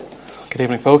Good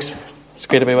evening, folks. It's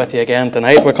great to be with you again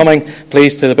tonight. We're coming,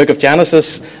 please, to the book of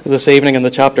Genesis this evening in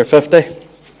the chapter 50.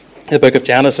 The book of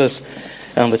Genesis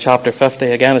and the chapter 50.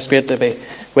 Again, it's great to be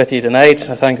with you tonight.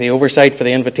 I thank the oversight for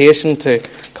the invitation to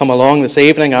come along this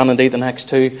evening and indeed the next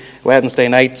two Wednesday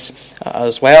nights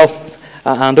as well.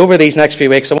 And over these next few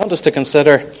weeks, I want us to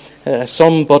consider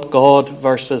some but God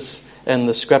verses in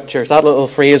the Scriptures. That little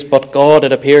phrase, but God,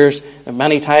 it appears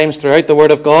many times throughout the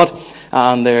Word of God.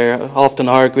 And there often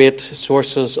are great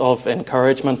sources of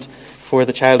encouragement for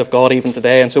the child of God even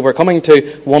today. And so we're coming to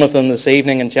one of them this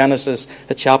evening in Genesis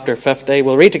chapter 50.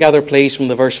 We'll read together, please, from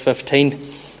the verse 15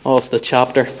 of the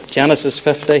chapter. Genesis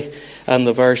 50 and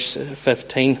the verse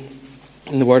 15.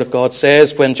 And the Word of God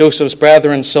says, "When Joseph's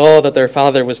brethren saw that their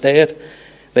father was dead,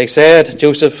 they said,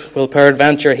 Joseph will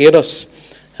peradventure hate us,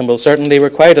 and will certainly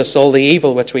requite us all the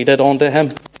evil which we did unto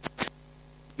him.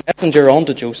 Messenger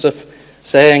unto Joseph,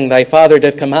 saying, Thy father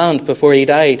did command before he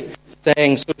died,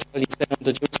 saying, So shall ye say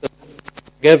unto Joseph,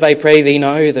 Forgive, I pray thee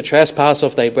now, the trespass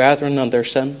of thy brethren and their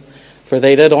sin, for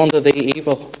they did unto thee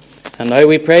evil. And now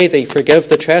we pray thee, forgive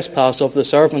the trespass of the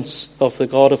servants of the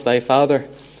God of thy father.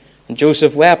 And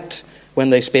Joseph wept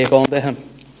when they spake unto him.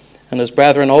 And his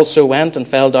brethren also went and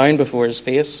fell down before his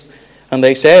face. And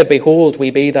they said, Behold,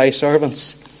 we be thy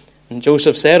servants. And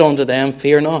Joseph said unto them,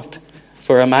 Fear not,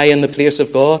 for am I in the place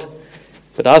of God?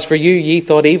 But as for you, ye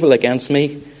thought evil against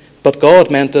me, but God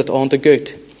meant it unto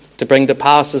good, to bring to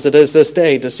pass as it is this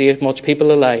day, to save much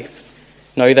people alive.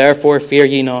 Now therefore fear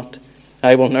ye not,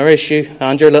 I will nourish you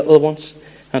and your little ones.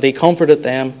 And he comforted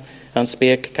them, and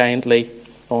spake kindly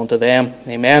unto them."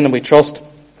 Amen. And we trust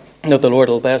that the Lord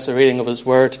will bless the reading of his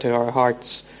word to our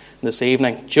hearts this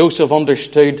evening. Joseph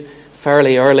understood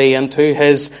fairly early into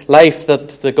his life that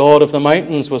the God of the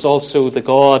mountains was also the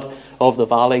God of the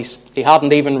valleys. He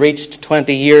hadn't even reached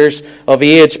 20 years of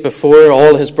age before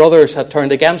all his brothers had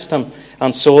turned against him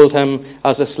and sold him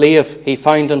as a slave. He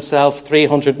found himself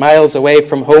 300 miles away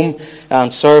from home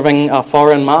and serving a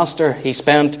foreign master. He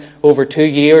spent over 2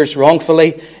 years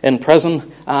wrongfully in prison,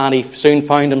 and he soon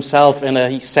found himself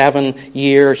in 7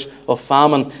 years of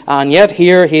famine. And yet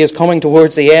here he is coming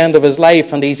towards the end of his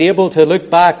life, and he's able to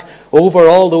look back over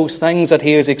all those things that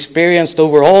he has experienced,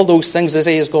 over all those things that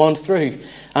he has gone through,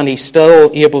 and he's still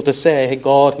able to say,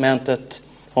 God meant it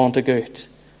unto good.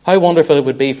 How wonderful it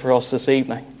would be for us this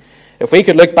evening if we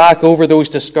could look back over those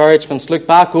discouragements, look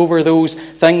back over those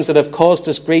things that have caused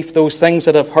us grief, those things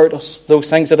that have hurt us, those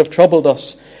things that have troubled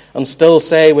us, and still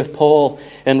say with Paul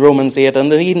in Romans 8,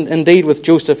 and indeed with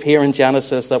Joseph here in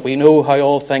Genesis, that we know how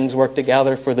all things work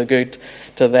together for the good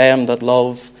to them that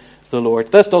love the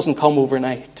Lord. This doesn't come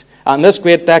overnight. And this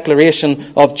great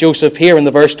declaration of Joseph here in the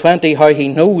verse 20, how he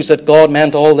knows that God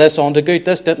meant all this unto good,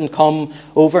 this didn't come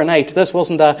overnight. This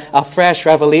wasn't a fresh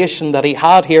revelation that he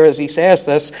had here as he says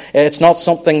this. It's not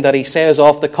something that he says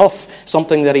off the cuff,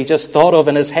 something that he just thought of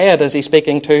in his head as he's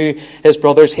speaking to his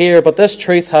brothers here. But this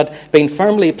truth had been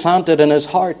firmly planted in his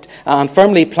heart and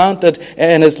firmly planted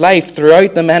in his life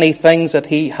throughout the many things that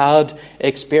he had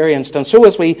experienced. And so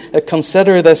as we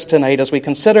consider this tonight, as we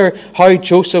consider how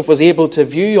Joseph was able to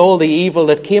view all the evil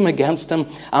that came against him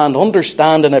and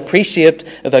understand and appreciate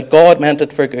that God meant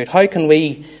it for good, how can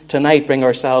we tonight bring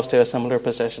ourselves to a similar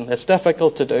position? It's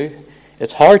difficult to do.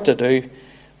 It's hard to do.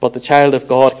 But the child of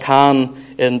God can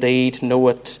indeed know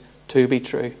it to be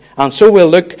true. And so we'll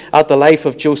look at the life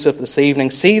of Joseph this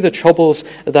evening, see the troubles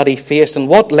that he faced and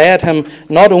what led him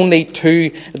not only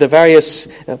to the various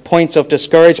points of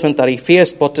discouragement that he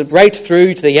faced, but right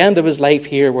through to the end of his life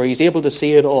here, where he's able to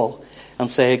see it all and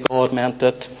say God meant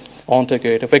it unto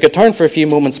good. If we could turn for a few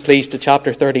moments, please, to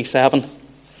chapter 37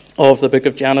 of the book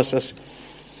of Genesis.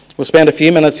 We'll spend a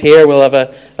few minutes here. We'll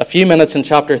have a few minutes in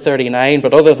chapter 39,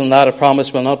 but other than that, I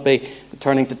promise we'll not be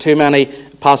turning to too many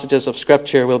passages of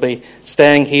Scripture. We'll be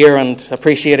staying here and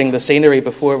appreciating the scenery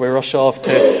before we rush off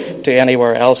to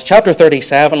anywhere else. Chapter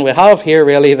 37, we have here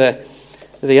really the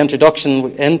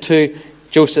introduction into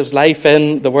Joseph's life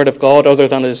in the Word of God, other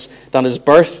than his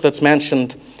birth that's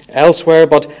mentioned elsewhere.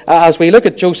 But as we look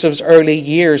at Joseph's early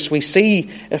years, we see,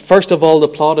 first of all, the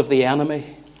plot of the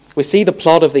enemy. We see the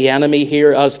plot of the enemy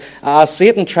here as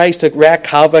Satan tries to wreak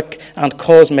havoc and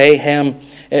cause mayhem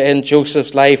in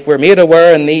Joseph's life. We're made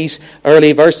aware in these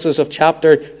early verses of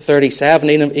chapter 37,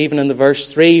 even in the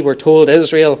verse 3, we're told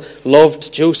Israel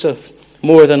loved Joseph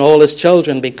more than all his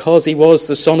children because he was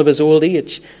the son of his old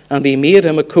age, and he made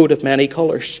him a coat of many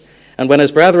colours. And when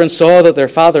his brethren saw that their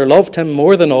father loved him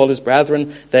more than all his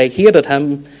brethren, they hated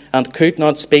him and could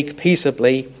not speak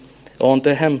peaceably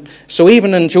unto him. So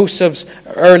even in Joseph's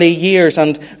early years,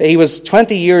 and he was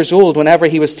 20 years old whenever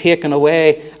he was taken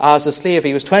away as a slave.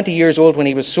 He was 20 years old when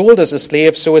he was sold as a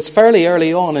slave, so it's fairly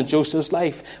early on in Joseph's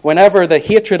life, whenever the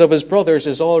hatred of his brothers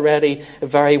is already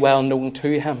very well known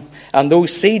to him. And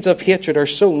those seeds of hatred are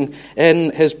sown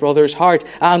in his brother's heart.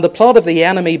 And the plot of the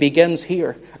enemy begins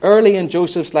here, early in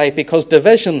Joseph's life, because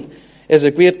division is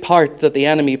a great part that the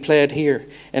enemy played here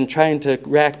in trying to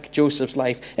wreck Joseph's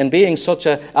life, in being such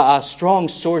a strong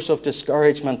source of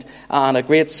discouragement and a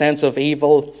great sense of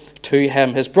evil to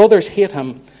him. His brothers hate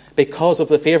him because of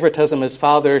the favoritism his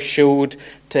father showed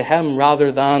to him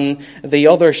rather than the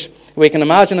others. We can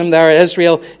imagine him there,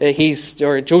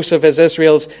 Joseph is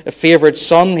Israel's favourite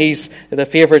son. He's the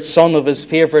favourite son of his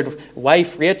favourite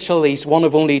wife, Rachel. He's one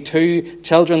of only 2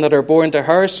 children that are born to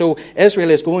her. So Israel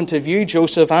is going to view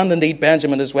Joseph, and indeed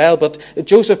Benjamin as well, but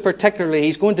Joseph particularly,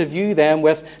 he's going to view them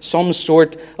with some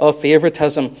sort of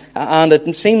favouritism. And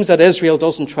it seems that Israel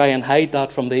doesn't try and hide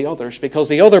that from the others, because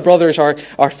the other brothers are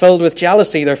filled with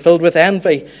jealousy, they're filled with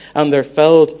envy, and they're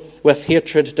filled with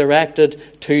hatred directed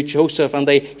to Joseph. And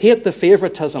they hate the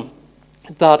favoritism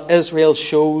that Israel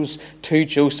shows to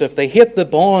Joseph. They hate the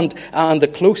bond and the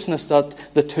closeness that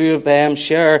the two of them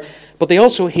share. But they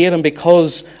also hate him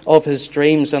because of his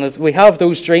dreams. And we have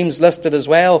those dreams listed as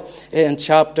well in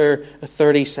chapter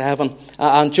 37.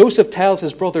 And Joseph tells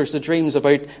his brothers the dreams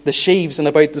about the sheaves and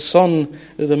about the sun,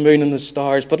 the moon, and the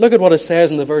stars. But look at what it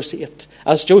says in the verse 8.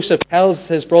 As Joseph tells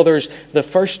his brothers the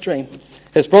first dream,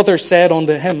 his brothers said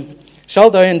unto him,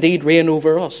 Shalt thou indeed reign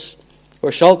over us?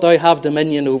 Or shalt thou have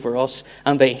dominion over us?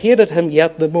 And they hated him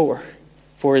yet the more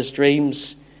for his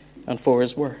dreams and for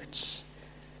his words.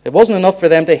 It wasn't enough for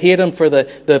them to hate him for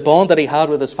the bond that he had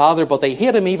with his father, but they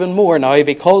hate him even more now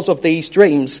because of these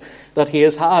dreams that he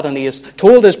has had. And he has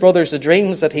told his brothers the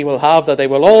dreams that he will have, that they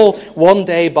will all one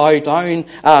day bow down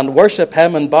and worship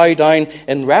him and bow down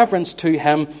in reverence to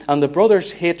him. And the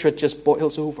brothers' hatred just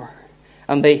boils over.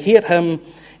 And they hate him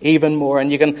even more.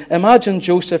 And you can imagine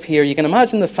Joseph here. You can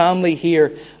imagine the family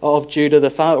here of Judah, the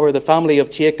family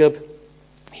of Jacob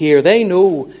here. They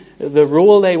know the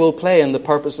role they will play in the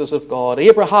purposes of God.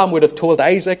 Abraham would have told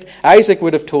Isaac, Isaac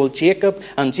would have told Jacob,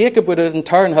 and Jacob would in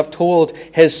turn have told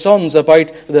his sons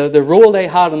about the role they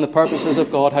had in the purposes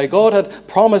of God, how God had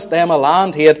promised them a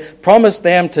land, he had promised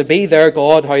them to be their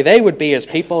God, how they would be his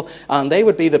people, and they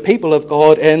would be the people of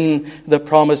God in the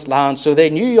promised land. So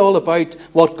they knew all about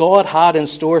what God had in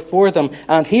store for them.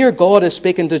 And here God is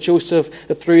speaking to Joseph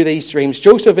through these dreams.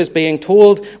 Joseph is being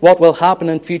told what will happen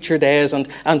in future days, and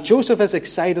Joseph is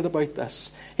excited about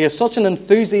this. He has such an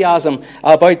enthusiasm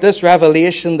about this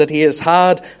revelation that he has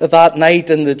had that night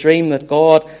in the dream that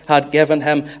God had given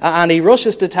him. And he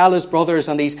rushes to tell his brothers,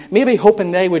 and he's maybe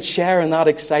hoping they would share in that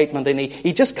excitement. And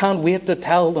he just can't wait to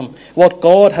tell them what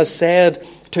God has said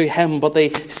to him. But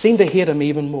they seem to hate him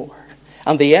even more.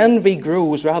 And the envy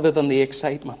grows rather than the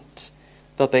excitement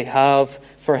that they have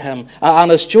for him.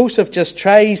 And as Joseph just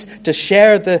tries to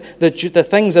share the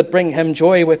things that bring him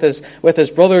joy with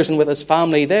his brothers and with his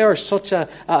family, they are such a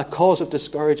cause of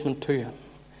discouragement to him.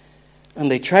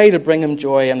 And they try to bring him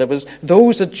joy, and it was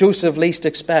those that Joseph least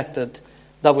expected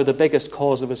that were the biggest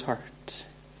cause of his hurt.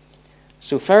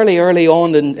 So fairly early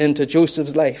on into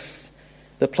Joseph's life,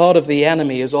 the plot of the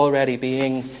enemy is already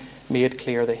being made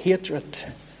clear. The hatred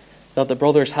that the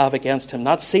brothers have against him,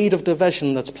 that seed of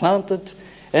division that's planted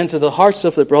into the hearts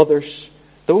of the brothers,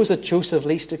 those that Joseph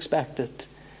least expected,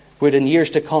 would in years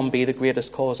to come be the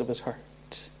greatest cause of his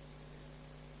hurt.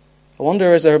 I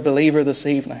wonder, is there a believer this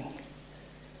evening?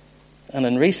 And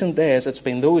in recent days, it's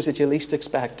been those that you least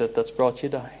expected that's brought you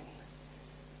down.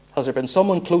 Has there been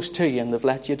someone close to you and they've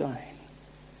let you down?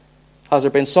 Has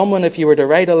there been someone, if you were to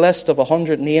write a list of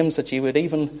 100 names that you would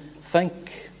think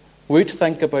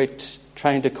about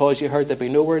trying to cause you hurt, they'd be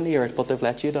nowhere near it, but they've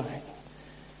let you down?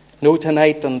 Know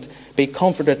tonight and be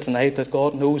comforted tonight that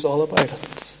God knows all about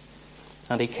it.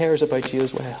 And he cares about you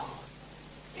as well.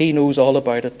 He knows all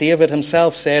about it. David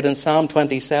himself said in Psalm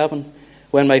 27,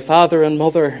 when my father and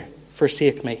mother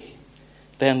forsake me,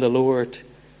 then the Lord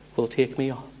will take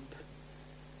me up.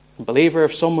 And believer,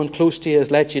 if someone close to you has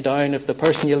let you down, if the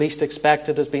person you least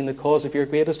expected has been the cause of your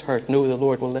greatest hurt, know the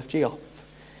Lord will lift you up.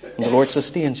 And the Lord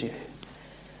sustains you.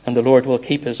 And the Lord will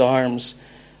keep his arms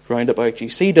round about you.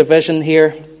 See division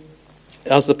here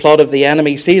as the plot of the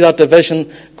enemy. See that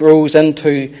division grows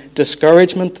into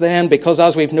discouragement then, because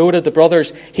as we've noted, the brothers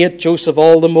hate Joseph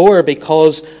all the more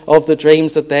because of the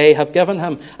dreams that they have given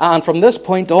him. And from this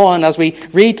point on, as we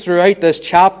read throughout this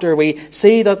chapter, we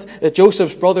see that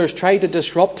Joseph's brothers try to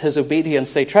disrupt his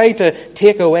obedience. They try to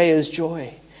take away his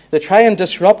joy. They try and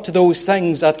disrupt those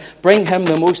things that bring him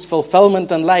the most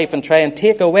fulfillment in life and try and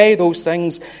take away those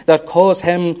things that cause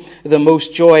him the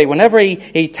most joy. Whenever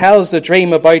he tells the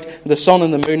dream about the sun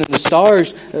and the moon and the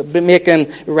stars, making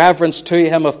reverence to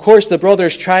him, of course the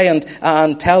brothers try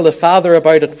and tell the father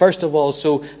about it first of all.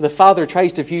 So the father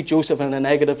tries to view Joseph in a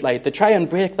negative light. They try and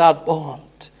break that bond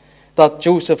that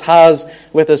Joseph has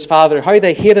with his father. How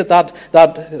they hated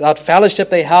that fellowship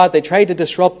they had. They tried to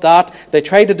disrupt that. They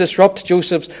tried to disrupt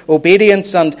Joseph's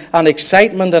obedience and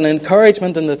excitement and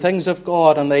encouragement in the things of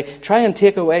God. And they try and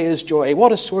take away his joy.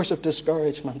 What a source of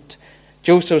discouragement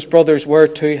Joseph's brothers were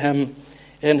to him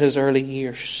in his early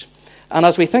years. And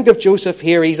as we think of Joseph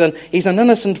here, he's an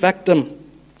innocent victim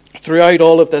throughout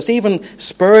all of this. Even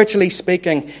spiritually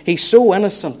speaking, he's so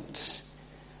innocent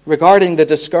regarding the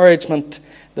discouragement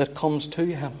that comes to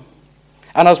him.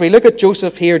 And as we look at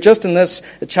Joseph here, just in this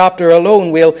chapter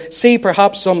alone, we'll see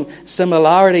perhaps some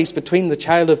similarities between the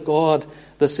child of God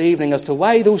this evening as to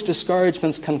why those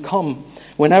discouragements can come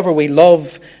whenever we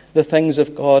love the things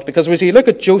of God. Because as we look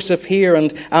at Joseph here,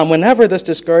 and whenever this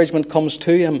discouragement comes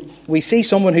to him, we see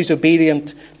someone who's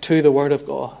obedient to the Word of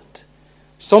God.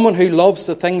 Someone who loves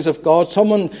the things of God,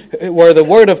 someone where the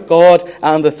Word of God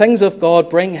and the things of God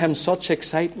bring him such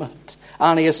excitement.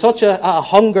 And he has such a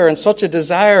hunger and such a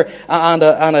desire and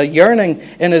a yearning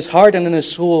in his heart and in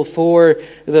his soul for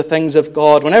the things of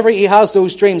God. Whenever he has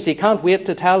those dreams, he can't wait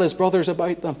to tell his brothers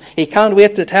about them. He can't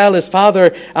wait to tell his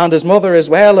father and his mother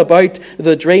as well about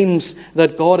the dreams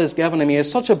that God has given him. He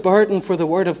has such a burden for the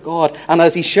Word of God. And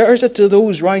as he shares it to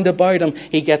those round about him,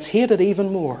 he gets hated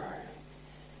even more.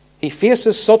 He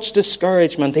faces such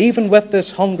discouragement, even with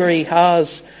this hunger he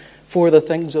has for the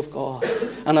things of God.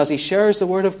 And as he shares the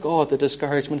Word of God, the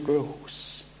discouragement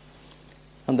grows.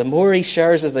 And the more he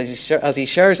shares it, as he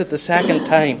shares it the second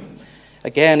time,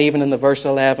 again, even in the verse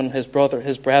 11, his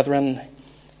brethren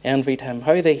envied him.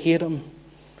 How they hate him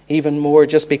even more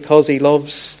just because he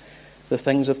loves the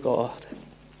things of God.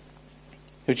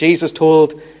 Now, Jesus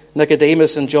told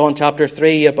Nicodemus in John chapter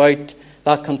 3 about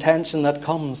that contention that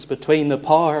comes between the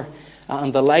power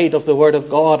and the light of the Word of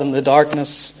God and the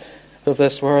darkness of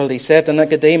this world. He said to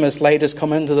Nicodemus, light has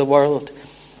come into the world,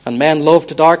 and men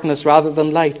loved darkness rather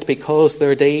than light because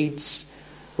their deeds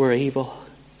were evil.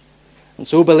 And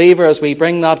so, believer, as we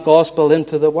bring that gospel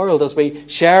into the world, as we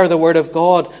share the Word of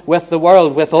God with the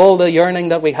world, with all the yearning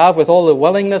that we have, with all the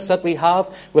willingness that we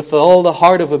have, with all the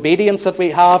heart of obedience that we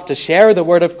have to share the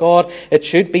Word of God, it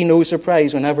should be no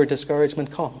surprise whenever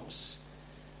discouragement comes.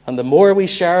 And the more we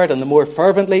share it, and the more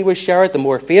fervently we share it, the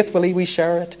more faithfully we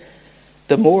share it,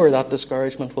 the more that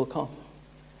discouragement will come.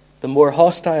 The more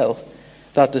hostile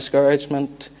that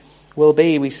discouragement will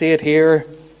be. We see it here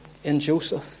in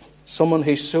Joseph. Someone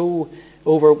who's so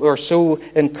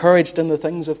encouraged in the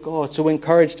things of God, so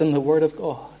encouraged in the Word of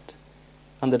God.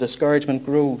 And the discouragement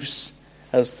grows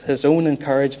as his own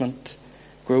encouragement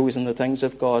grows in the things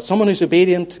of God. Someone who's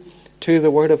obedient to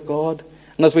the Word of God.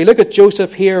 And as we look at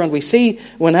Joseph here, and we see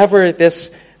whenever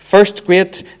this first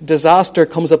great disaster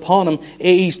comes upon him,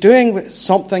 he's doing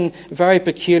something very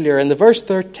peculiar. In the verse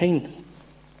 13,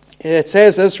 it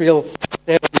says, Israel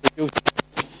said unto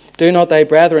Joseph, do not thy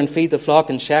brethren feed the flock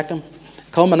in Shechem?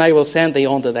 Come, and I will send thee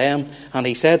unto them. And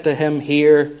he said to him,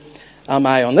 here am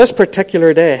I. On this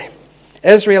particular day,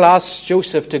 Israel asked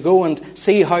Joseph to go and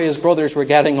see how his brothers were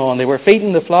getting on. They were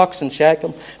feeding the flocks in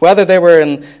Shechem. Whether they were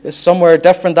in somewhere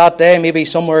different that day, maybe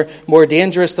somewhere more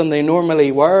dangerous than they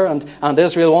normally were, and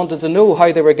Israel wanted to know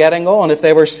how they were getting on, if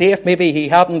they were safe. Maybe he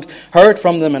hadn't heard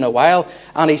from them in a while.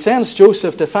 And he sends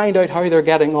Joseph to find out how they're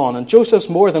getting on. And Joseph's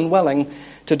more than willing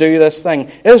to do this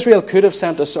thing. Israel could have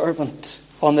sent a servant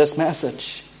on this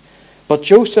message, but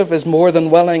Joseph is more than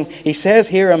willing. He says,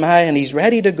 here am I, and he's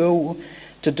ready to go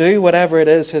to do whatever it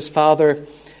is his father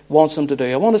wants him to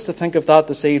do. I want us to think of that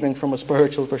this evening from a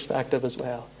spiritual perspective as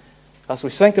well. As we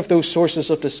think of those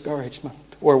sources of discouragement,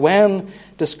 or when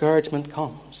discouragement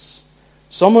comes.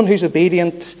 Someone who's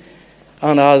obedient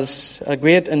and has a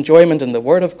great enjoyment in the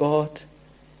Word of God.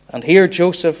 And here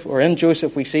Joseph, or in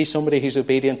Joseph, we see somebody who's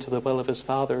obedient to the will of his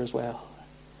father as well.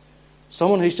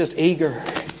 Someone who's just eager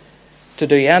to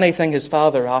do anything his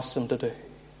father asks him to do.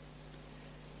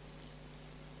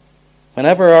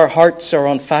 Whenever our hearts are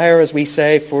on fire, as we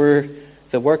say, for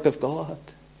the work of God,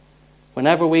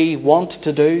 whenever we want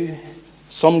to do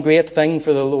some great thing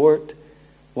for the Lord,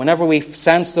 whenever we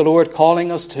sense the Lord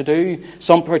calling us to do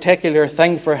some particular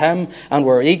thing for Him, and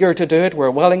we're eager to do it,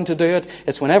 we're willing to do it,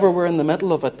 it's whenever we're in the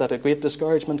middle of it that a great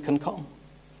discouragement can come.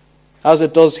 As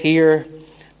it does here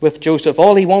with Joseph.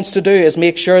 All he wants to do is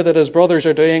make sure that his brothers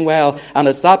are doing well, and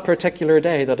it's that particular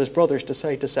day that his brothers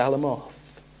decide to sell him off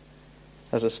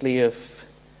as a slave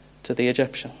to the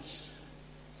Egyptians.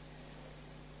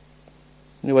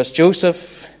 As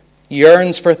Joseph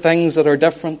yearns for things that are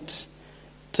different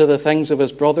to the things of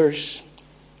his brothers,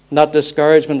 that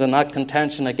discouragement and that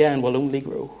contention again will only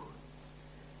grow.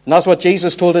 And that's what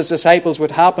Jesus told his disciples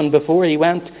would happen before he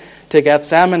went to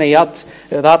Gethsemane at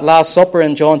that Last Supper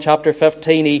in John chapter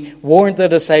 15. He warned the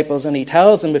disciples and he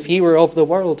tells them, if ye were of the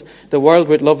world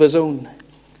would love his own.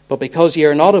 But because ye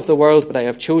are not of the world, but I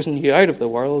have chosen you out of the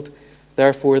world,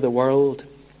 therefore the world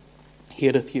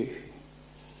hateth you.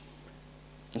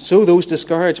 And so those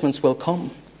discouragements will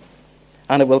come.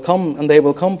 And they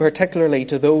will come particularly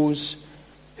to those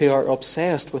who are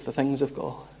obsessed with the things of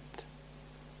God.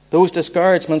 Those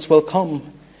discouragements will come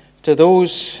to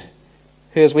those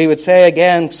who, as we would say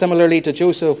again, similarly to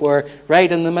Joseph, were right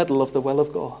in the middle of the will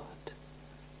of God.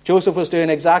 Joseph was doing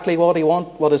exactly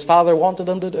what his father wanted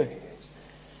him to do.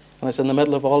 And it's in the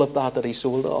middle of all of that he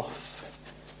sold off.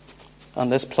 And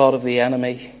this plot of the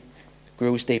enemy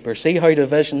grows deeper. See how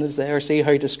division is there. See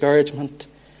how discouragement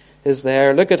is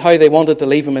there. Look at how they wanted to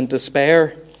leave him in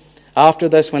despair. After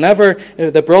this, whenever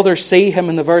the brothers see him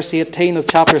in the verse 18 of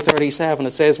chapter 37,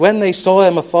 it says, when they saw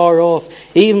him afar off,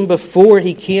 even before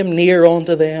he came near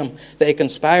unto them, they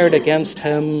conspired against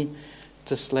him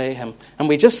to slay him. And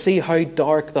we just see how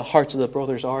dark the hearts of the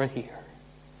brothers are here.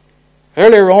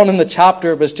 Earlier on in the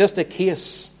chapter, it was just a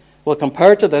case, well,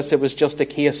 compared to this, it was just a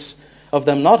case of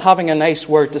them not having a nice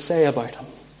word to say about him.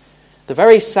 The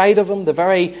very sight of him, the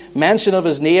very mention of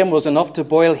his name was enough to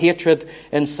boil hatred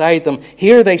inside them.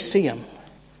 Here they see him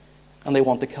and they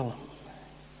want to kill him.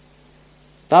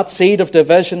 That seed of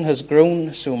division has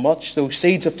grown so much, those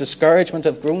seeds of discouragement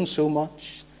have grown so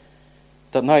much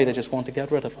that now they just want to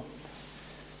get rid of him.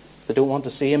 They don't want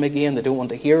to see him again. They don't want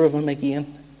to hear of him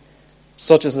again.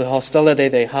 Such is the hostility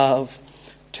they have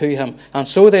to him. And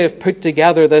so they have put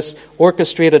together this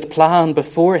orchestrated plan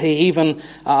before he even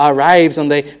arrives, and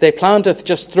they plan to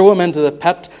just throw him into the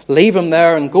pit, leave him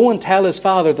there, and go and tell his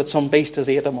father that some beast has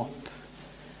ate him up,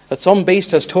 that some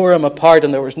beast has tore him apart,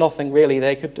 and there was nothing really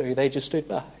they could do. They just stood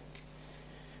back.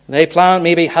 They planned,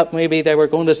 maybe they were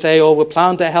going to say, oh, we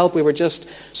planned to help, we were just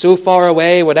so far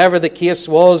away, whatever the case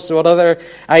was, what other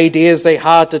ideas they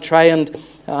had to try and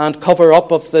cover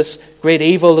up of this great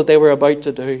evil that they were about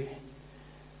to do.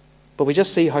 But we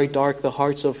just see how dark the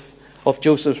hearts of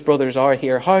Joseph's brothers are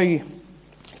here. How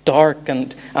dark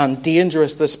and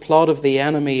dangerous this plot of the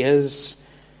enemy is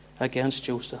against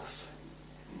Joseph.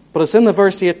 But it's in the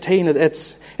verse 18.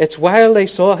 It's while they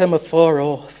saw him afar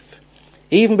off,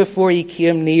 even before he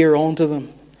came near unto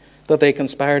them, that they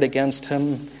conspired against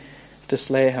him to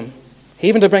slay him.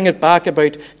 Even to bring it back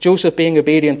about Joseph being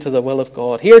obedient to the will of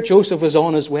God. Here Joseph was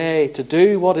on his way to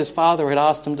do what his father had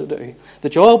asked him to do. The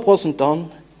job wasn't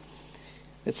done.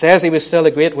 It says he was still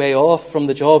a great way off from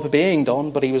the job being done,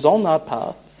 but he was on that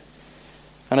path.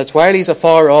 And it's while he's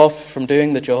afar off from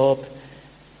doing the job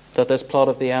that this plot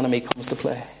of the enemy comes to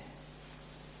play.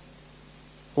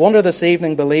 I wonder this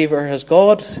evening, believer, has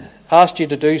God asked you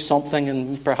to do something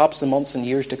in perhaps the months and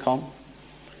years to come?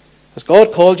 Has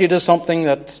God called you to something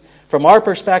that, from our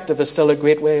perspective, is still a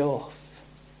great way off?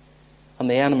 And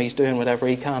the enemy's doing whatever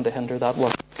he can to hinder that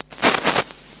work.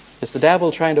 Is the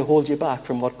devil trying to hold you back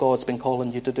from what God's been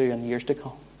calling you to do in years to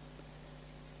come?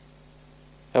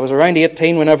 I was around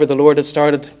 18 whenever the Lord had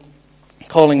started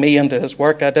calling me into his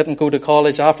work. I didn't go to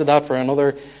college after that for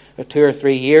another 2 or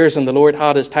 3 years, and the Lord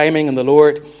had his timing and the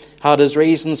Lord had his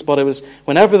reasons. But it was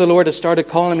whenever the Lord had started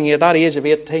calling me at that age of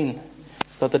 18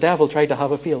 that the devil tried to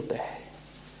have a field day.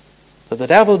 That the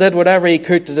devil did whatever he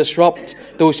could to disrupt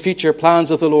those future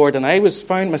plans of the Lord. And I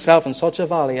found myself in such a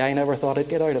valley I never thought I'd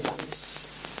get out of it.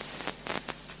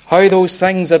 How those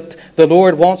things that the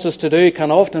Lord wants us to do can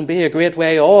often be a great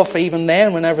way off, even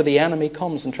then, whenever the enemy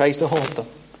comes and tries to halt them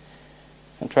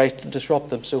and tries to disrupt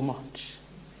them so much.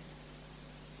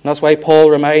 And that's why Paul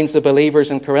reminds the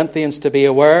believers in Corinthians to be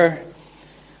aware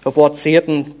of what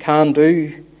Satan can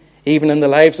do, even in the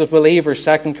lives of believers.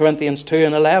 2 Corinthians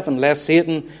 2:11, lest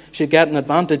Satan should get an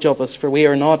advantage of us, for we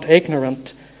are not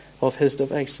ignorant of his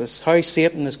devices. How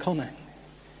Satan is cunning.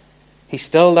 He's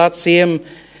still that same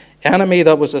enemy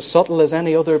that was as subtle as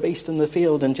any other beast in the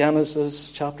field in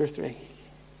Genesis chapter 3.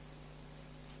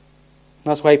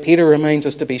 That's why Peter reminds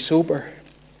us to be sober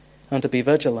and to be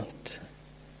vigilant,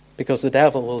 because the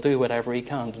devil will do whatever he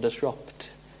can to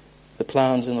disrupt the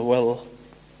plans and the will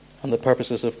and the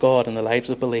purposes of God in the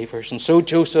lives of believers. And so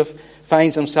Joseph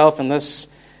finds himself in this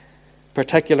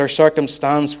particular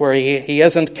circumstance where he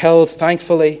isn't killed,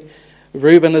 thankfully,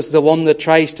 Reuben is the one that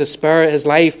tries to spare his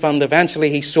life, and eventually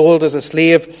he's sold as a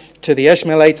slave to the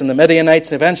Ishmaelites and the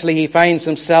Midianites. Eventually he finds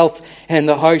himself in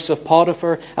the house of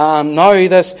Potiphar. And now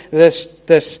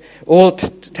this Old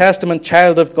Testament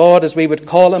child of God, as we would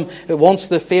call him, once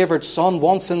the favoured son,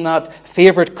 once in that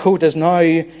favoured coat, is now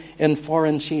in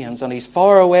foreign chains. And he's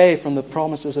far away from the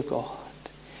promises of God.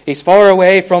 He's far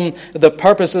away from the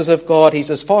purposes of God.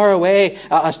 He's as far away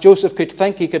as Joseph could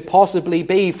think he could possibly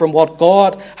be from what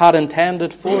God had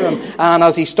intended for him. And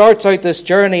as he starts out this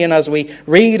journey, and as we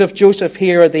read of Joseph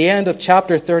here at the end of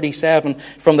chapter 37,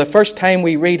 from the first time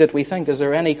we read it, we think, is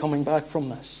there any coming back from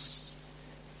this?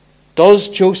 Does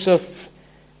Joseph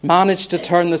manage to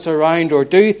turn this around, or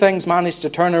do things manage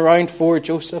to turn around for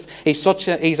Joseph? He's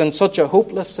in such a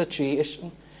hopeless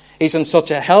situation. He's in such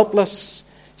a helpless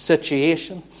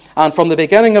situation. And from the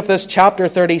beginning of this chapter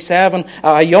 37,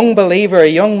 a young believer, a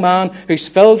young man who's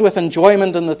filled with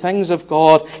enjoyment in the things of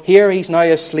God, here he's now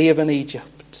a slave in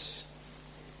Egypt.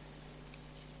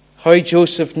 How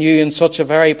Joseph knew in such a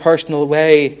very personal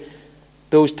way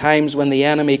those times when the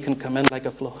enemy can come in like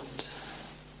a flood.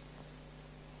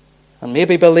 And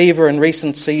maybe, believer, in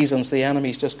recent seasons the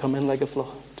enemy's just come in like a flood.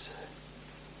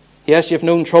 Yes, you've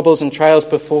known troubles and trials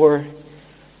before,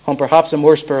 on perhaps a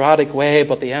more sporadic way,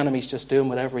 but the enemy's just doing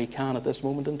whatever he can at this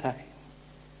moment in time.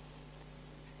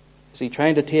 Is he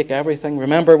trying to take everything?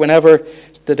 Remember, whenever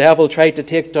the devil tried to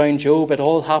take down Job, it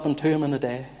all happened to him in a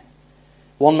day.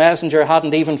 One messenger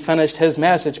hadn't even finished his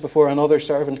message before another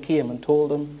servant came and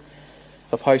told him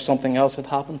of how something else had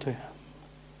happened to him.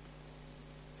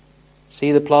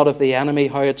 See the plot of the enemy,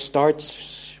 how it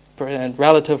starts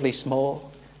relatively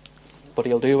small, but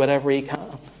he'll do whatever he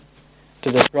can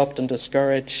to disrupt and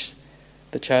discourage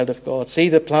the child of God. See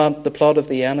the plot of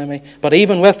the enemy. But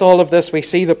even with all of this, we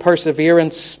see the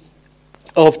perseverance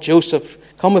of Joseph.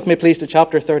 Come with me, please, to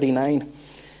chapter 39.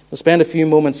 We'll spend a few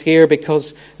moments here,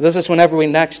 because this is whenever we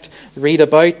next read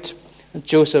about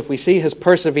Joseph. We see his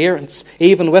perseverance,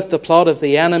 even with the plot of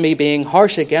the enemy being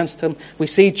harsh against him. We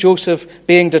see Joseph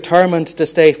being determined to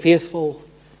stay faithful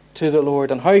to the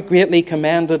Lord, and how greatly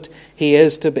commended he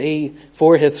is to be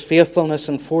for his faithfulness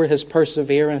and for his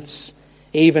perseverance,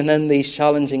 even in these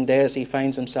challenging days he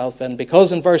finds himself in.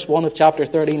 Because in verse 1 of chapter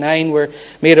 39 we're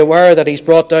made aware that he's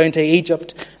brought down to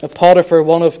Egypt. Potiphar,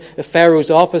 one of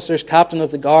Pharaoh's officers, captain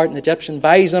of the guard, an Egyptian,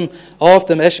 buys him of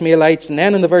the Ishmaelites. And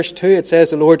then in the verse 2 it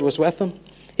says the Lord was with him.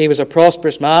 He was a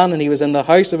prosperous man, and he was in the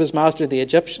house of his master the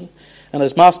Egyptian. And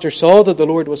his master saw that the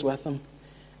Lord was with him,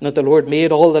 and that the Lord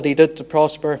made all that he did to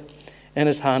prosper in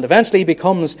his hand. Eventually he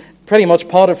becomes pretty much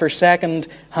Potiphar's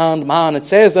second-hand man. It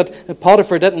says that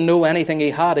Potiphar didn't know anything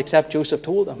he had except Joseph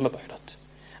told him about it.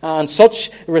 And such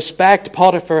respect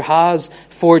Potiphar has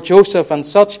for Joseph, and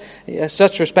such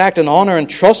respect and honour and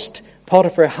trust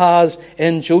Potiphar has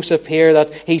in Joseph here,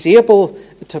 that he's able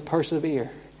to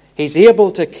persevere. He's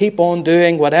able to keep on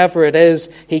doing whatever it is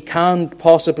he can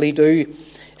possibly do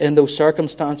in those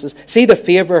circumstances. See the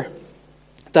favour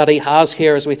that he has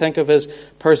here as we think of his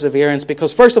perseverance,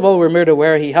 because first of all we're made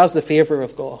aware he has the favour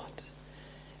of God.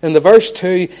 In the verse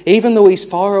 2, even though he's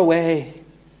far away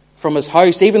from his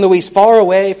house, even though he's far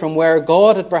away from where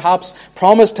God had perhaps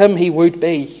promised him he would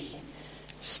be,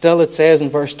 still it says in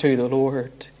verse 2, the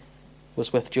Lord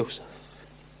was with Joseph.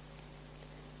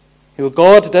 You know,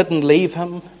 God didn't leave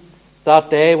him that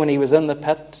day when he was in the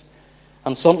pit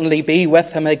and suddenly be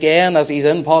with him again as he's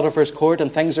in Potiphar's court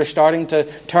and things are starting to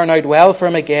turn out well for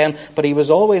him again, but he was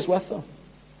always with him.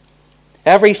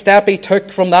 Every step he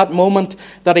took from that moment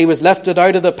that he was lifted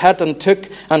out of the pit and took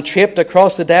and traipsed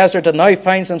across the desert and now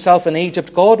finds himself in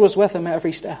Egypt, God was with him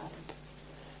every step.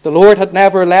 The Lord had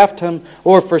never left him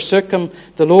or forsook him.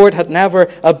 The Lord had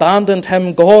never abandoned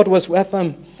him. God was with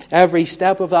him every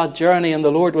step of that journey, and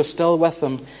the Lord was still with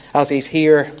him as he's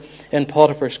here in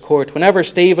Potiphar's court. Whenever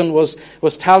Stephen was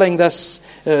telling this,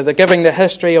 giving the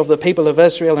history of the people of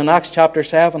Israel in Acts chapter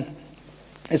 7,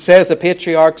 it says the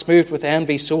patriarchs moved with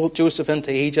envy sold Joseph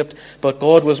into Egypt, but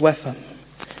God was with him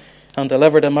and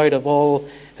delivered him out of all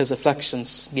his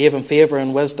afflictions, gave him favour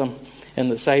and wisdom in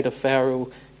the sight of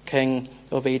Pharaoh, king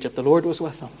of Egypt. The Lord was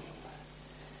with him.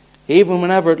 Even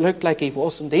whenever it looked like he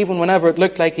wasn't, even whenever it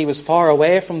looked like he was far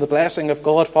away from the blessing of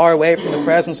God, far away from the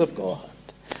presence of God,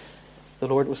 the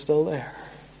Lord was still there.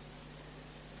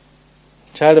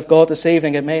 Child of God, this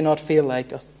evening, it may not feel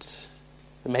like it.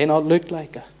 It may not look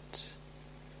like it.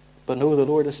 But know the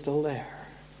Lord is still there.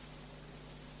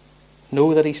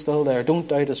 Know that he's still there. Don't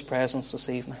doubt his presence this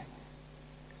evening.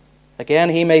 Again,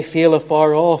 he may feel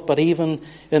afar off, but even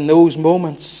in those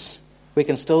moments, we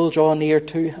can still draw near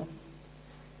to him.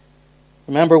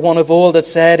 Remember one of old that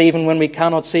said, even when we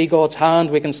cannot see God's hand,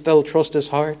 we can still trust his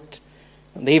heart.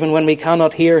 And even when we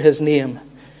cannot hear his name,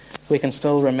 we can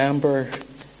still remember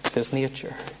his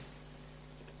nature.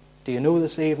 Do you know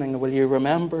this evening, will you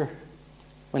remember,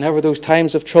 whenever those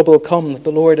times of trouble come, that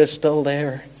the Lord is still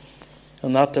there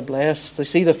and not to bless? To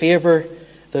see the favour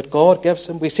that God gives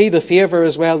him. We see the favour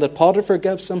as well that Potiphar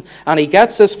gives him. And he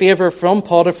gets this favour from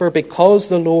Potiphar because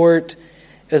the Lord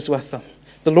is with him.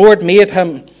 The Lord made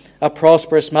him a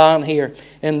prosperous man here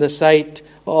in the sight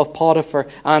of Potiphar.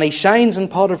 And he shines in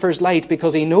Potiphar's light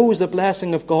because he knows the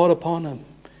blessing of God upon him.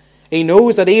 He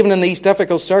knows that even in these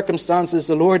difficult circumstances,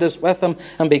 the Lord is with him.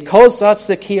 And because that's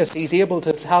the case, he's able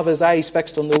to have his eyes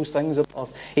fixed on those things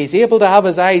above. He's able to have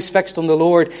his eyes fixed on the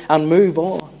Lord and move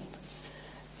on.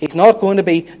 He's not going to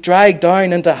be dragged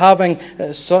down into having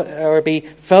or be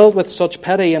filled with such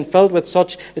pity and filled with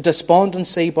such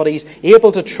despondency, but he's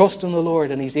able to trust in the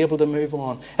Lord and he's able to move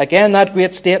on. Again, that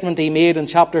great statement he made in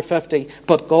chapter 50,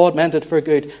 but God meant it for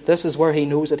good. This is where he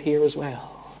knows it here as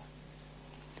well.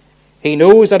 He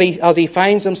knows that as he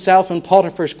finds himself in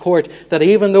Potiphar's court, that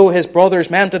even though his brothers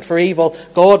meant it for evil,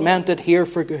 God meant it here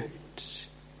for good.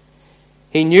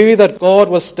 He knew that God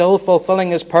was still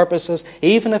fulfilling his purposes,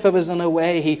 even if it was in a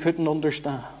way he couldn't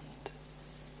understand.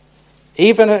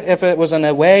 Even if it was in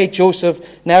a way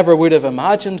Joseph never would have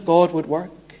imagined God would work.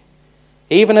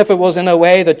 Even if it was in a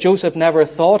way that Joseph never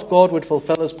thought God would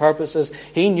fulfill his purposes,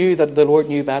 he knew that the Lord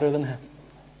knew better than him.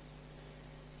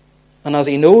 And as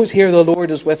he knows here the Lord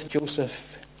is with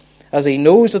Joseph, as he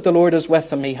knows that the Lord is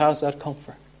with him, he has that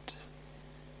comfort.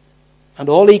 And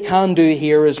all he can do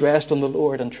here is rest on the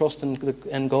Lord and trust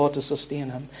in God to sustain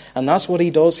him. And that's what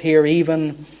he does here,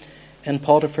 even in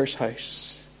Potiphar's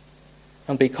house.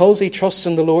 And because he trusts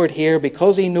in the Lord here,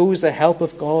 because he knows the help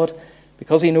of God,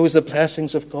 because he knows the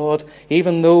blessings of God,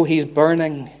 even though he's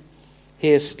burning, he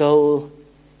is still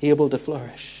able to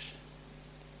flourish.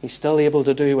 He's still able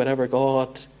to do whatever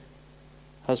God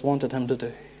has wanted him to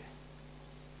do.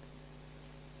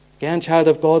 Again, child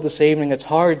of God, this evening, it's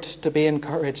hard to be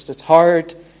encouraged. It's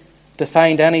hard to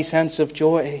find any sense of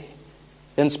joy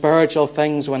in spiritual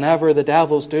things whenever the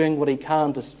devil's doing what he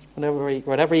can,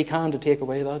 whatever he can to take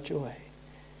away that joy.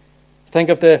 Think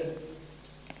of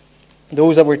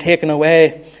those that were taken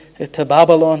away to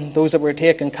Babylon, those that were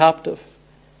taken captive,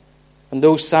 and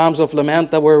those psalms of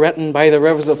lament that were written by the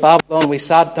rivers of Babylon. We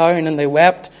sat down and they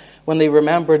wept when they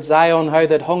remembered Zion, how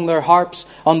they'd hung their harps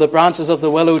on the branches of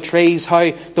the willow trees, how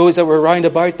those that were round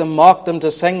about them mocked them to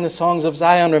sing the songs of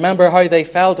Zion. Remember how they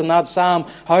felt in that psalm.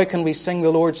 How can we sing the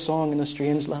Lord's song in a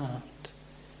strange land?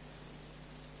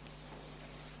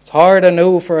 It's hard, I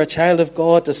know, for a child of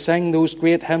God to sing those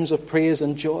great hymns of praise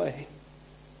and joy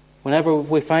whenever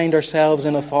we find ourselves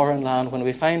in a foreign land, when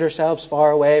we find ourselves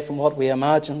far away from what we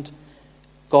imagined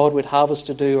God would have us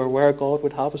to do or where God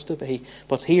would have us to be.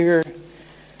 But here,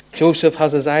 Joseph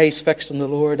has his eyes fixed on the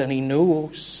Lord, and he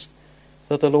knows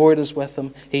that the Lord is with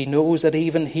him. He knows that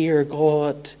even here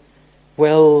God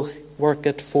will work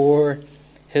it for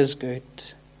his good.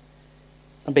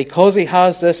 And because he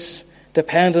has this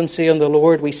dependency on the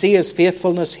Lord, we see his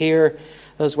faithfulness here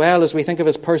as well as we think of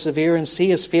his perseverance. See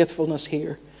his faithfulness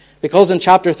here. Because in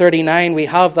chapter 39 we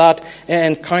have that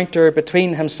encounter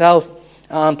between himself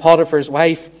and Potiphar's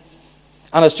wife.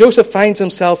 And as Joseph finds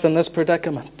himself in this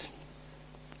predicament,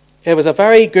 it was a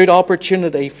very good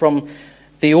opportunity from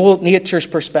the old nature's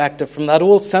perspective, from that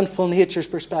old sinful nature's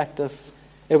perspective.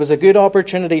 It was a good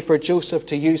opportunity for Joseph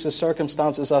to use his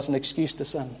circumstances as an excuse to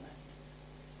sin.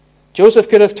 Joseph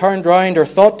could have turned round or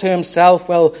thought to himself,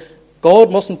 well,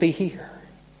 God mustn't be here.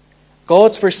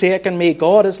 God's forsaken me.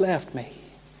 God has left me.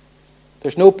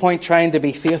 There's no point trying to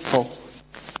be faithful.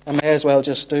 I may as well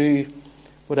just do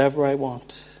whatever I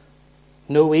want.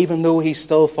 No, even though he's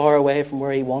still far away from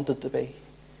where he wanted to be,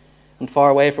 and far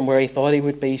away from where he thought he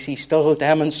would be, he still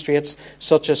demonstrates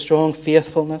such a strong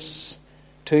faithfulness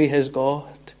to his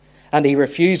God. And he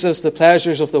refuses the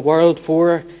pleasures of the world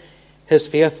for his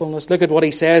faithfulness. Look at what he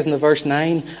says in the verse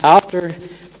 9. After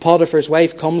Potiphar's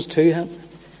wife comes to him,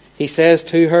 he says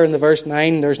to her in the verse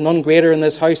 9, "There's none greater in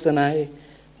this house than I.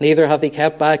 Neither hath he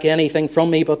kept back anything from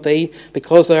me but thee,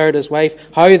 because thou art his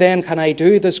wife. How then can I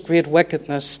do this great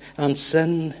wickedness and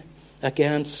sin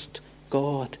against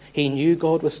God?" He knew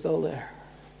God was still there.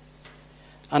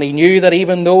 And he knew that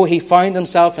even though he found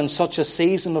himself in such a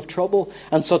season of trouble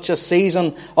and such a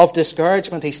season of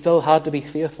discouragement, he still had to be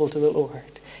faithful to the Lord.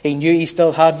 He knew he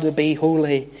still had to be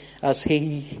holy as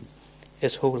he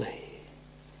is holy.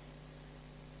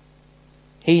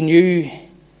 He knew,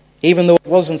 even though it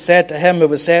wasn't said to him, it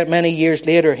was said many years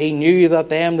later, he knew that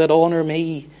them that honour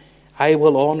me, I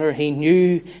will honour. He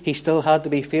knew he still had to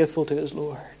be faithful to his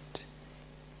Lord.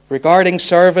 Regarding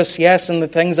service, yes, and the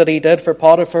things that he did for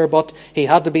Potiphar, but he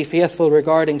had to be faithful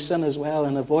regarding sin as well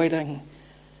and avoiding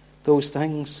those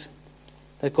things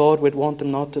that God would want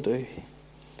him not to do.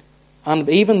 And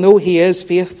even though he is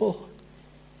faithful,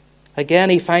 again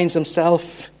he finds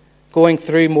himself going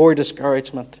through more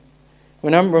discouragement.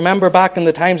 Remember back in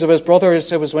the times of his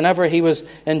brothers, it was whenever he was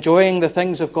enjoying the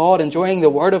things of God, enjoying the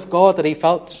Word of God, that he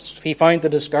found the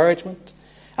discouragement.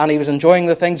 And he was enjoying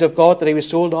the things of God that he was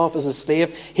sold off as a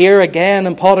slave. Here again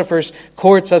in Potiphar's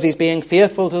courts, as he's being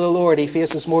faithful to the Lord, he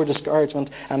faces more discouragement.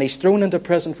 And he's thrown into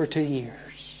prison for 2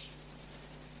 years.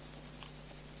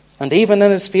 And even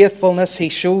in his faithfulness, he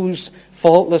shows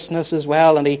faultlessness as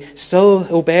well. And he still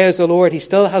obeys the Lord. He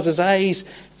still has his eyes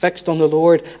fixed on the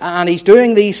Lord. And he's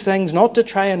doing these things not to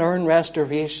try and earn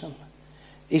restoration.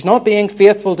 He's not being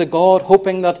faithful to God,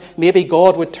 hoping that maybe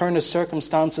God would turn his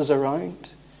circumstances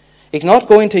around. He's not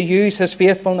going to use his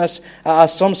faithfulness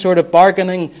as some sort of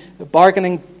bargaining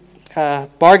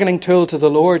tool to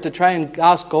the Lord to try and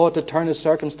ask God to turn his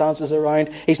circumstances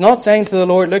around. He's not saying to the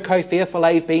Lord, look how faithful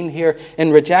I've been here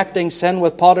in rejecting sin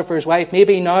with Potiphar's wife.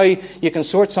 Maybe now you can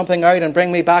sort something out and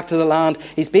bring me back to the land.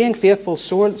 He's being faithful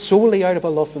solely out of a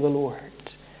love for the Lord.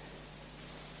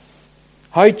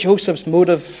 How Joseph's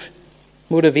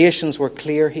motivations were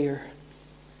clear here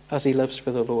as he lives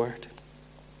for the Lord.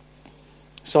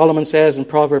 Solomon says in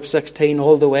Proverbs 16,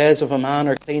 all the ways of a man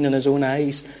are clean in his own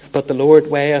eyes, but the Lord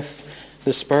weigheth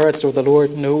the spirits, or the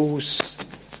Lord knows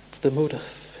the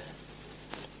motive.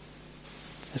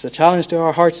 It's a challenge to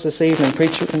our hearts this evening,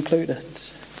 preacher included.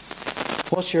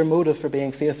 What's your motive for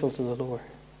being faithful to the Lord?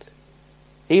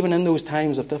 Even in those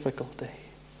times of difficulty,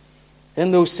 in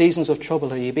those seasons of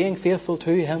trouble, are you being faithful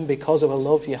to him because of a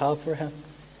love you have for him?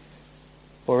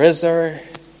 Or is there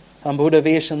a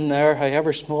motivation there,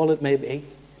 however small it may be?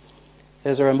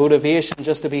 Is there a motivation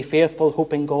just to be faithful,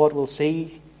 hoping God will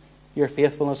see your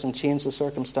faithfulness and change the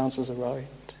circumstances around?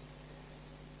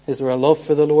 Is there a love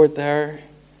for the Lord there?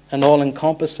 An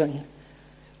all-encompassing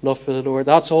love for the Lord?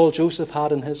 That's all Joseph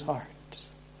had in his heart.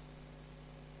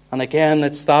 And again,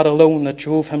 it's that alone that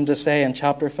drove him to say in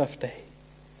chapter 50,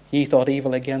 ye thought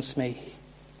evil against me,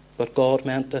 but God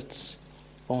meant it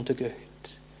unto good.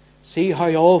 See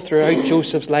how all throughout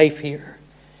Joseph's life here,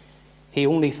 he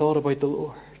only thought about the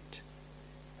Lord.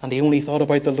 And he only thought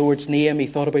about the Lord's name. He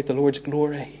thought about the Lord's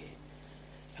glory.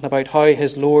 And about how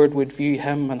his Lord would view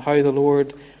him and how the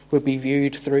Lord would be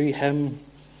viewed through him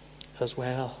as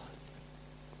well.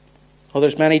 Oh,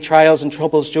 there's many trials and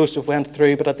troubles Joseph went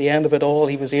through, but at the end of it all,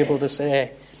 he was able to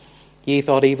say, ye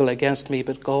thought evil against me,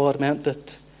 but God meant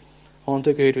it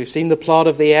unto good. We've seen the plot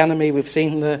of the enemy. We've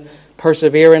seen the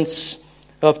perseverance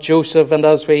of Joseph, and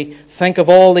as we think of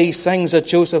all these things that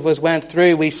Joseph went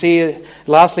through, we see,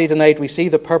 lastly tonight, we see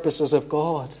the purposes of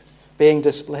God being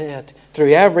displayed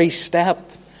through every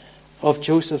step of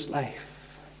Joseph's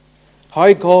life.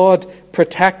 How God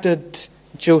protected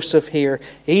Joseph here,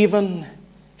 even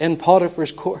in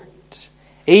Potiphar's court,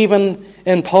 even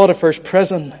in Potiphar's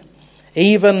prison,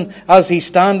 even as he's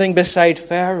standing beside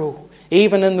Pharaoh,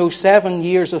 even in those 7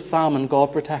 years of famine,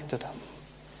 God protected him.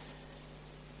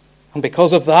 And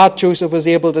because of that, Joseph was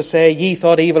able to say, ye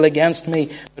thought evil against me,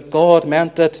 but God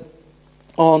meant it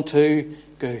unto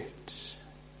good.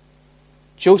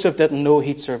 Joseph didn't know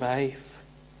he'd survive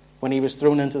when he was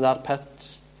thrown into that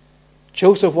pit.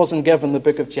 Joseph wasn't given the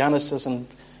book of Genesis and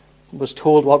was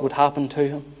told what would happen to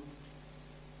him.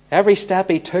 Every step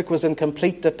he took was in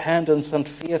complete dependence and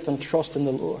faith and trust in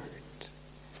the Lord.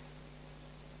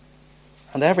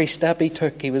 And every step he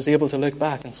took, he was able to look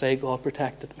back and say, God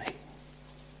protected me.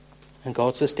 And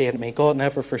God sustained me. God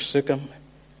never forsook him.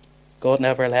 God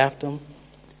never left him.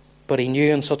 But he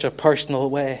knew in such a personal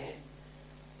way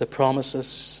the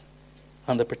promises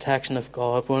and the protection of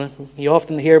God. When you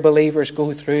often hear believers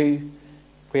go through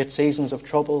great seasons of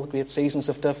trouble, great seasons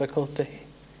of difficulty,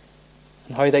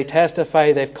 and how they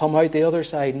testify they've come out the other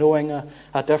side knowing a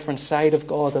different side of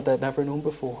God that they'd never known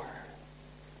before.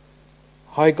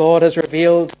 How God has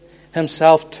revealed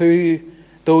himself to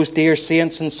those dear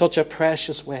saints in such a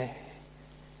precious way.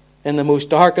 In the most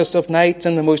darkest of nights,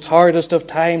 in the most hardest of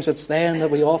times, it's then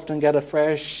that we often get a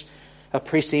fresh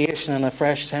appreciation and a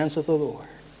fresh sense of the Lord.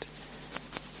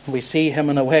 We see him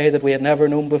in a way that we had never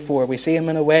known before. We see him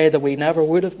in a way that we never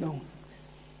would have known.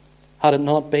 Had it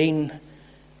not been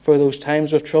for those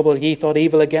times of trouble, ye thought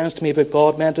evil against me, but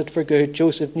God meant it for good.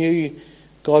 Joseph knew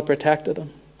God protected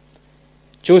him.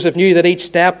 Joseph knew that each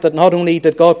step, that not only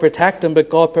did God protect him, but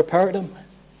God prepared him.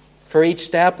 For each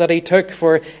step that he took,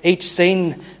 for each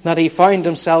scene that he found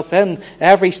himself in,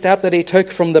 every step that he took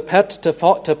from the pit to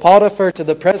Potiphar, to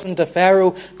the prison, to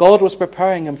Pharaoh, God was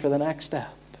preparing him for the next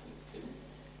step.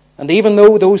 And even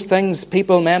though those things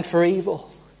people meant for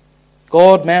evil,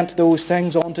 God meant those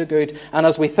things unto good. And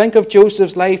as we think of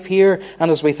Joseph's life here, and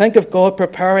as we think of God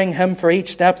preparing him for each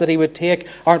step that he would take,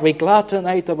 aren't we glad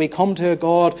tonight that we come to a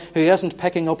God who isn't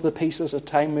picking up the pieces as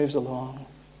time moves along?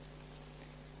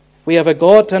 We have a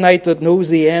God tonight that knows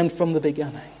the end from the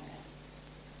beginning.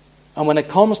 And when it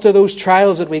comes to those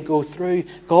trials that we go through,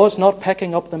 God's not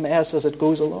picking up the mess as it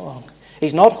goes along.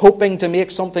 He's not hoping to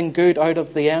make something good out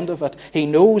of the end of it. He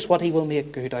knows what he will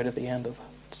make good out of the end of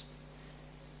it.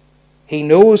 He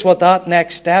knows what that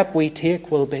next step we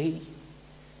take will be.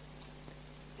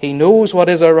 He knows what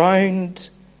is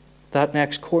around that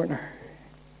next corner.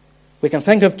 We can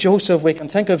think of Joseph, we can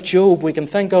think of Job, we can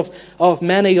think of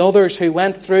many others who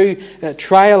went through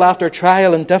trial after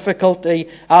trial and difficulty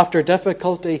after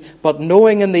difficulty, but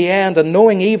knowing in the end and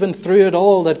knowing even through it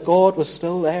all that God was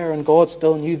still there and God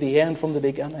still knew the end from the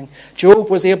beginning. Job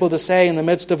was able to say in the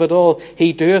midst of it all,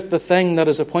 He doeth the thing that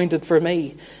is appointed for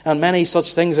me, and many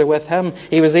such things are with him.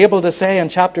 He was able to say in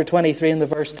chapter 23 in the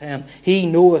verse 10, He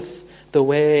knoweth the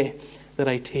way that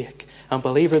I take. And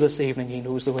believer, this evening, He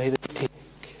knows the way that you take.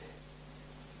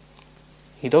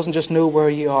 He doesn't just know where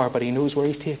you are, but He knows where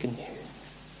He's taken you.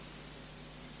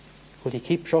 Will you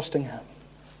keep trusting Him?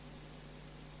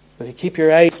 Will you keep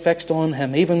your eyes fixed on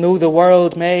Him? Even though the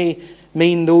world may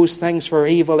mean those things for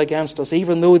evil against us,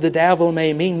 even though the devil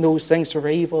may mean those things for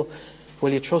evil,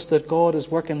 will you trust that God is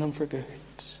working them for good?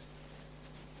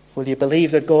 Will you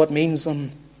believe that God means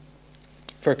them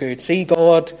for good? See,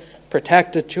 God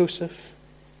protected Joseph.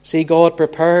 See, God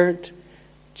prepared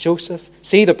Joseph.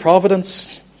 See the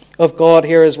providence of God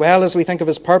here as well as we think of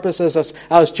His purposes,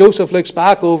 as Joseph looks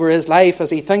back over his life, as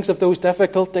he thinks of those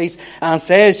difficulties and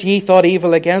says, Ye thought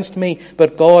evil against me,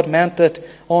 but God meant it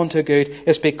unto good.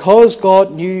 It's because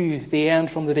God knew the end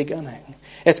from the beginning.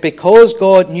 It's because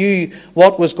God knew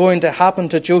what was going to happen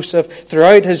to Joseph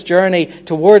throughout his journey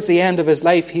towards the end of his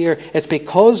life here. It's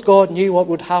because God knew what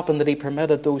would happen that He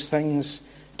permitted those things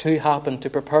to happen, to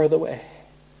prepare the way.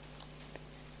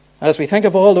 And as we think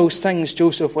of all those things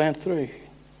Joseph went through,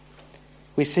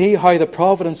 we see how the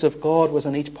providence of God was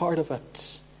in each part of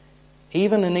it,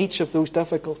 even in each of those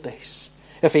difficulties.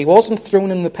 If he wasn't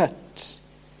thrown in the pit,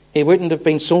 he wouldn't have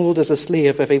been sold as a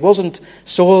slave. If he wasn't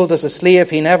sold as a slave,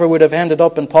 he never would have ended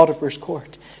up in Potiphar's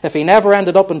court. If he never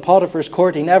ended up in Potiphar's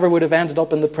court, he never would have ended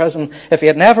up in the prison. If he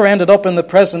had never ended up in the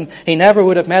prison, he never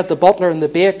would have met the butler and the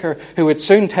baker who would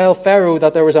soon tell Pharaoh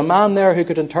that there was a man there who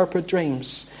could interpret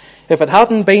dreams. If it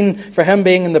hadn't been for him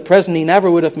being in the prison, he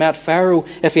never would have met Pharaoh.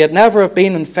 If he had never have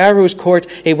been in Pharaoh's court,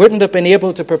 he wouldn't have been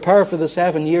able to prepare for the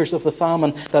 7 years of the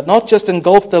famine that not just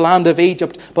engulfed the land of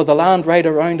Egypt, but the land right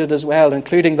around it as well,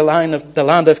 including the land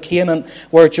of Canaan,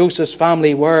 where Joseph's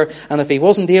family were. And if he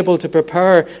wasn't able to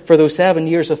prepare for those 7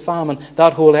 years of famine,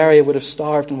 that whole area would have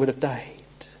starved and would have died.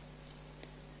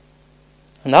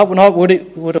 And that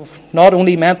would have not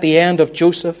only meant the end of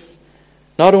Joseph,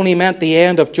 not only meant the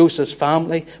end of Joseph's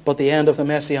family, but the end of the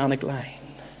Messianic line.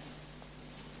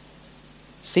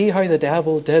 See how the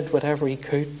devil did whatever he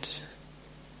could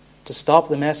to stop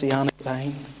the Messianic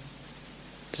line,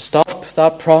 to stop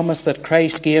that promise that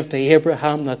Christ gave to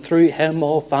Abraham, that through him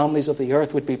all families of the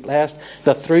earth would be blessed,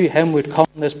 that through him would come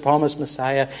this promised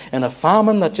Messiah, in a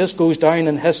famine that just goes down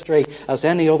in history as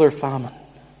any other famine.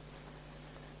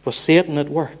 Was Satan at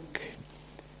work,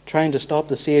 trying to stop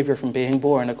the Saviour from being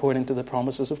born according to the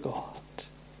promises of God.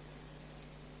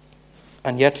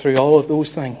 And yet through all of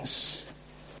those things,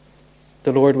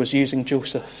 the Lord was using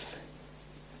Joseph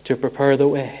to prepare the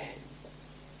way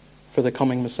for the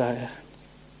coming Messiah.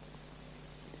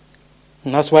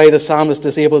 And that's why the psalmist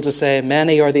is able to say,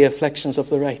 Many are the afflictions of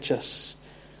the righteous,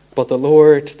 but the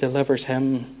Lord delivers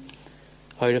him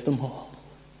out of them all.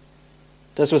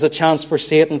 This was a chance for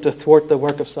Satan to thwart the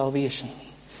work of salvation.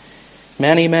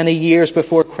 Many, many years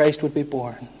before Christ would be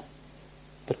born.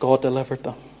 But God delivered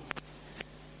them.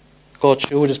 God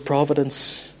showed His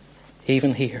providence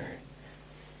even here.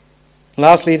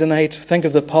 Lastly tonight, think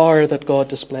of the power that God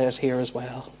displays here as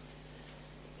well.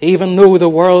 Even though the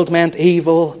world meant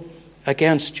evil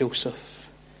against Joseph,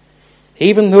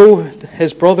 even though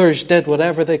his brothers did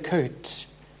whatever they could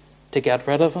to get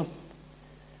rid of him,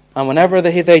 and whenever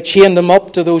they chained him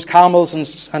up to those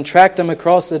camels and tracked him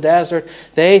across the desert,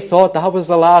 they thought that was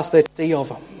the last they'd see of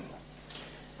him.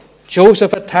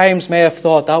 Joseph at times may have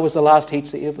thought that was the last he'd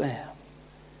see of them.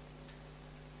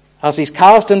 As he's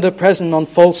cast into prison on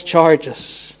false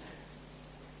charges,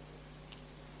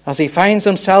 as he finds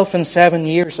himself in 7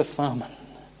 years of famine,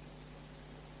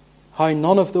 how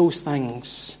none of those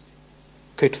things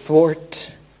could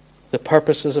thwart the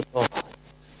purposes of God.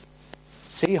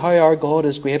 See how our God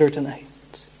is greater tonight.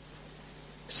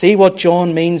 See what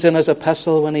John means in his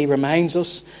epistle when he reminds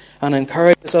us and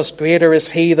encourages us, greater is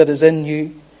he that is in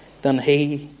you than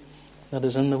he that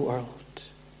is in the world.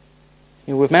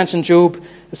 We've mentioned Job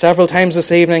several times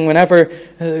this evening. Whenever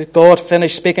God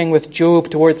finished speaking with Job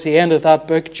towards the end of that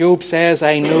book, Job says,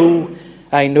 I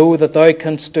know that thou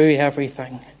canst do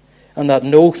everything, and that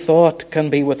no thought can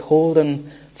be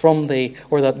withholden from thee,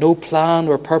 or that no plan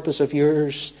or purpose of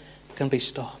yours can be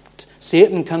stopped.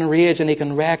 Satan can rage and he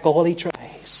can wreck all he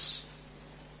tries,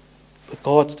 but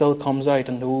God still comes out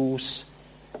and knows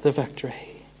the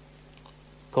victory.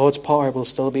 God's power will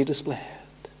still be displayed.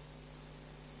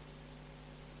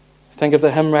 Think of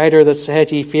the hymn writer that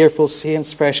said, Ye fearful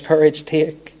saints, fresh courage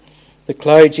take. The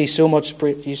clouds ye so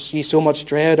much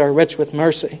dread are rich with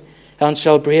mercy, and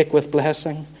shall break with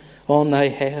blessing on thy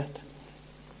head.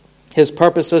 His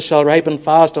purposes shall ripen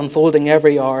fast, unfolding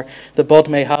every hour. The bud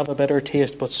may have a bitter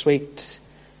taste, but sweet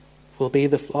will be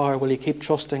the flower. Will you keep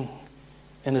trusting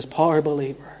in his power,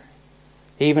 believer?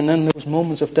 Even in those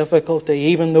moments of difficulty,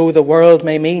 even though the world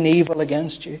may mean evil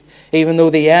against you, even though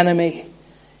the enemy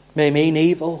may mean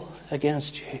evil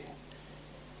against you,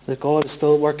 that God is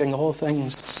still working all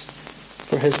things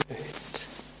for his good.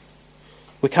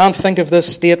 We can't think of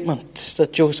this statement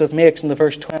that Joseph makes in the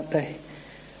verse 20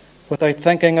 without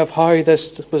thinking of how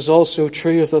this was also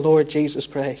true of the Lord Jesus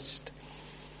Christ.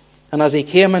 And as he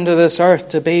came into this earth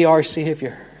to be our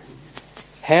Saviour,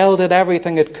 hell did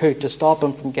everything it could to stop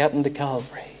him from getting to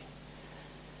Calvary.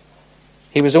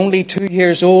 He was only 2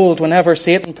 years old whenever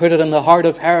Satan put it in the heart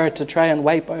of Herod to try and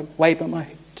wipe him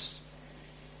out.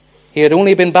 He had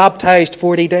only been baptized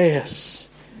 40 days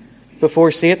before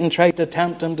Satan tried to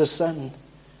tempt him to sin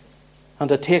and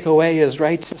to take away his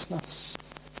righteousness,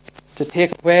 to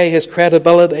take away his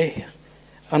credibility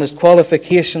and his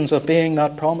qualifications of being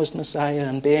that promised Messiah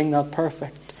and being that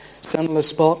perfect, sinless,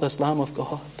 spotless Lamb of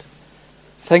God.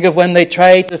 Think of when they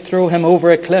tried to throw him over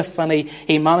a cliff and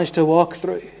he managed to walk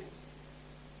through.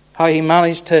 How he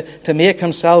managed to make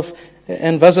himself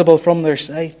invisible from their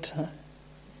sight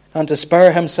and to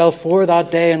spare himself for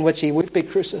that day in which he would be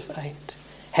crucified.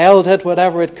 Hell did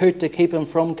whatever it could to keep him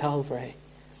from Calvary.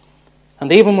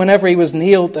 And even whenever he was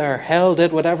nailed there, hell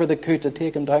did whatever they could to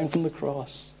take him down from the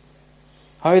cross.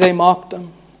 How they mocked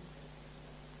him.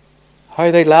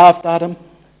 How they laughed at him.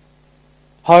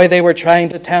 How they were trying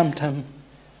to tempt him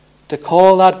to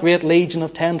call that great legion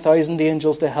of 10,000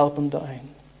 angels to help him down.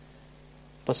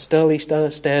 But still he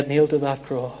stayed nailed to that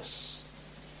cross.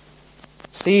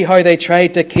 See how they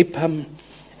tried to keep him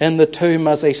in the tomb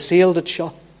as they sealed it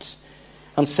shut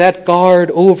and set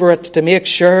guard over it to make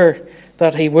sure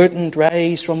that he wouldn't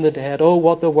rise from the dead. Oh,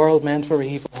 what the world meant for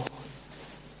evil,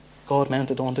 God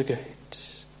meant it unto good.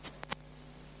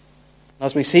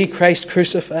 As we see Christ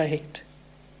crucified,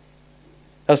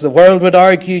 as the world would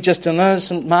argue, just an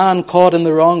innocent man caught in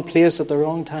the wrong place at the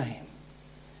wrong time,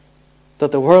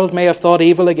 that the world may have thought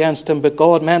evil against him, but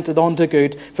God meant it unto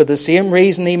good, for the same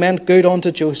reason he meant good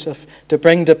unto Joseph, to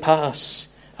bring to pass,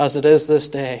 as it is this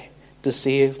day, to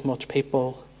save much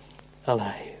people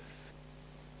alive.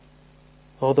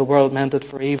 Oh, the world meant it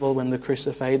for evil when they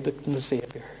crucified the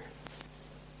Saviour,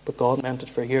 but God meant it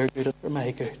for your good and for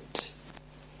my good.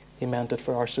 He meant it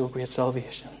for our so great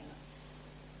salvation.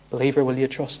 Believer, will you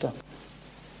trust him?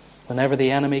 Whenever the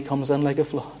enemy comes in like a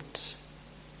flood,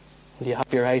 will you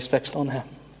have your eyes fixed on him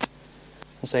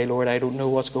and say, Lord, I don't know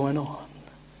what's going on,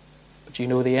 but you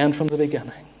know the end from the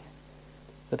beginning,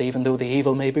 that even though the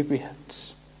evil may be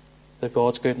great, that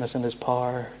God's goodness and his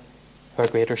power are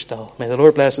greater still. May the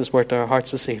Lord bless his word to our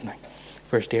hearts this evening,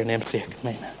 for his dear name's sake.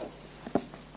 Amen.